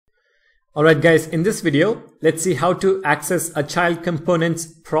Alright guys, in this video, let's see how to access a child component's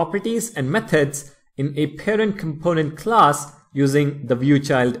properties and methods in a parent component class using the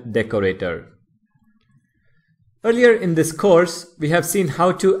ViewChild Decorator. Earlier in this course, we have seen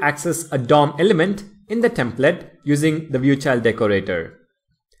how to access a DOM element in the template using the ViewChild Decorator.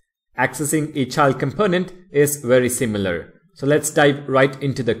 Accessing a child component is very similar. So let's dive right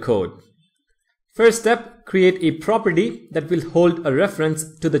into the code. First step, create a property that will hold a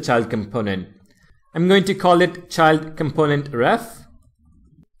reference to the child component. I'm going to call it child component ref,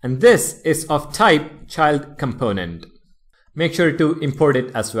 and this is of type child component. Make sure to import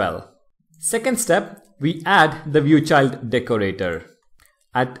it as well. Second step, we add the ViewChild Decorator.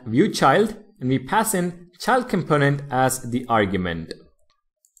 At ViewChild, and we pass in child component as the argument.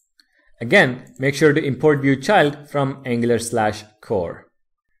 Again, make sure to import ViewChild from Angular/core.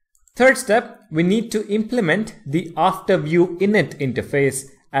 Third step, we need to implement the AfterViewInit interface,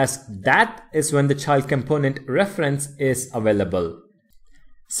 as that is when the child component reference is available.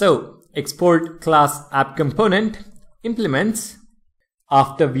 So export class app component implements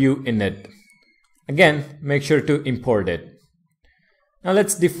AfterViewInit. Again, make sure to import it. Now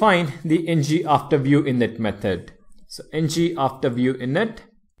let's define the ngAfterViewInit method. So ngAfterViewInit,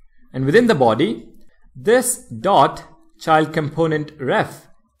 and within the body, this dot child component ref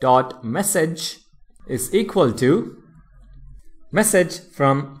dot message is equal to message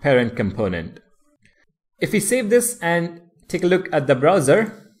from parent component. If we save this and take a look at the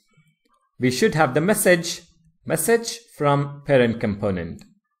browser, we should have the message from parent component.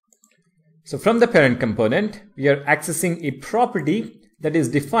 So from the parent component, we are accessing a property that is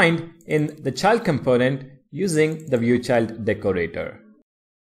defined in the child component using the ViewChild Decorator.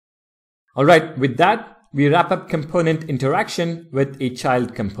 Alright, with that, we wrap up component interaction with a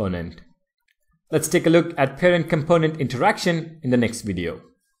child component. Let's take a look at parent component interaction in the next video.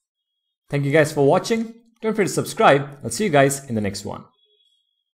 Thank you guys for watching. Don't forget to subscribe. I'll see you guys in the next one.